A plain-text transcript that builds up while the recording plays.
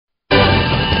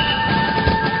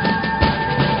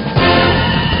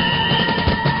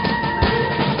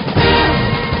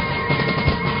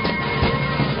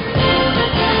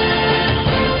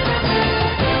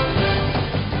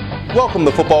Welcome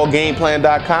to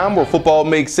FootballGamePlan.com, where football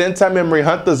makes sense. I'm Emery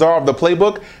Hunt, the czar of the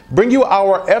playbook. Bring you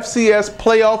our FCS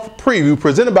playoff preview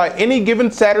presented by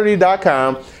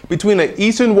AnyGivenSaturday.com between the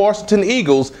Eastern Washington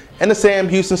Eagles and the Sam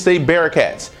Houston State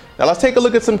Bearkats. Now let's take a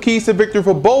look at some keys to victory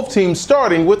for both teams,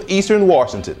 starting with Eastern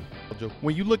Washington.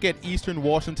 When you look at Eastern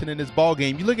Washington in this ball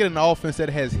game, you look at an offense that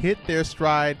has hit their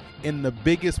stride in the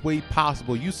biggest way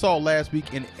possible. You saw last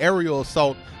week an aerial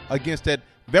assault against that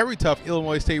very tough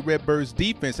Illinois State Redbirds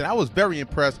defense, and I was very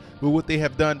impressed with what they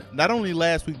have done not only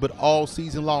last week but all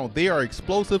season long. They are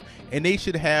explosive, and they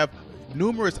should have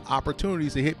numerous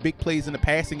opportunities to hit big plays in the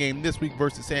passing game this week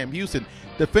versus Sam Houston.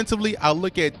 Defensively, I'll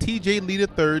look at TJ Lee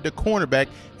III, the cornerback,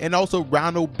 and also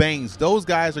Ronald Baines. Those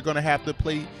guys are going to have to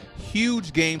play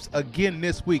huge games again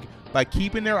this week by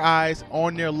keeping their eyes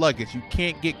on their luggage. You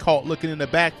can't get caught looking in the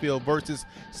backfield versus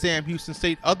Sam Houston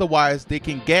State. Otherwise, they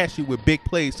can gash you with big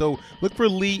plays. So look for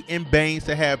Lee and Baines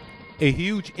to have a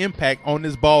huge impact on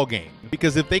this ball game,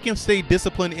 because if they can stay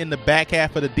disciplined in the back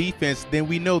half of the defense, then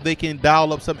we know they can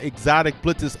dial up some exotic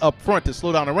blitzes up front to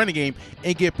slow down the running game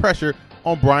and get pressure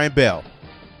on Brian Bell.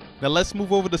 Now let's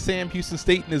move over to Sam Houston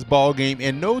State in this ball game,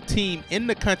 and no team in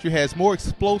the country has more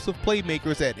explosive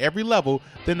playmakers at every level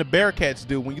than the Bearkats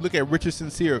do. When you look at Richard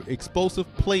Sincere, explosive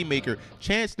playmaker,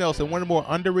 Chance Nelson, one of the more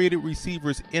underrated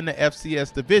receivers in the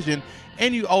FCS division,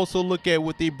 and you also look at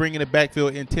what they bring in the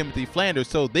backfield in Timothy Flanders,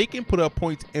 so they can put up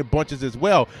points in bunches as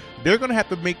well. They're going to have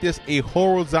to make this a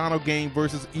horizontal game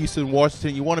versus Eastern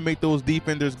Washington. You want to make those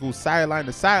defenders go sideline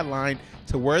to sideline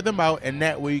to wear them out, and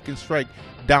that way you can strike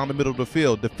down the middle of the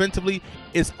field. Defensively,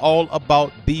 it's all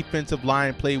about defensive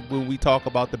line play when we talk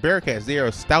about the Bearkats. They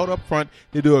are stout up front.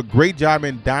 They do a great job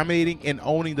in dominating and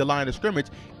owning the line of scrimmage.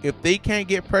 If they can't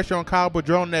get pressure on Kyle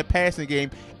Padron in that passing game,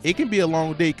 it can be a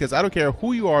long day, because I don't care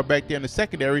who you are back there in the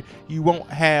secondary, you won't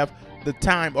have the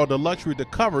time or the luxury to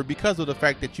cover because of the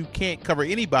fact that you can't cover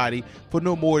anybody for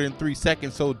no more than 3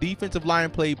 seconds. So defensive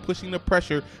line play, pushing the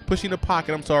pocket,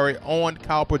 on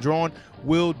Kyle Padron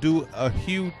will do a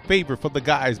huge favor for the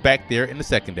guys back there in the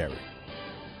secondary.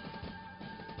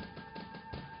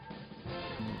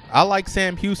 I like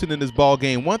Sam Houston in this ball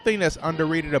game. One thing that's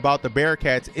underrated about the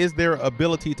Bearkats is their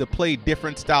ability to play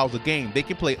different styles of game. They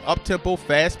can play up-tempo,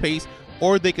 fast-paced,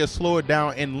 or they can slow it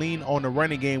down and lean on the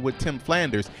running game with Tim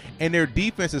Flanders. And their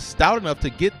defense is stout enough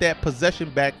to get that possession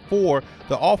back for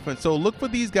the offense. So look for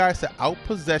these guys to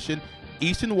out-possession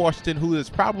Eastern Washington, who is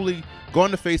probably going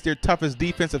to face their toughest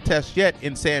defensive test yet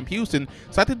in Sam Houston.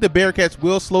 So I think the Bearkats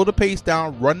will slow the pace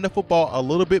down, run the football a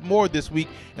little bit more this week,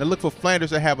 and look for Flanders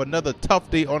to have another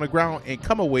tough day on the ground and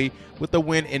come away with a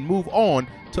win and move on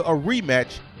to a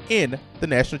rematch in the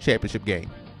national championship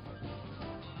game.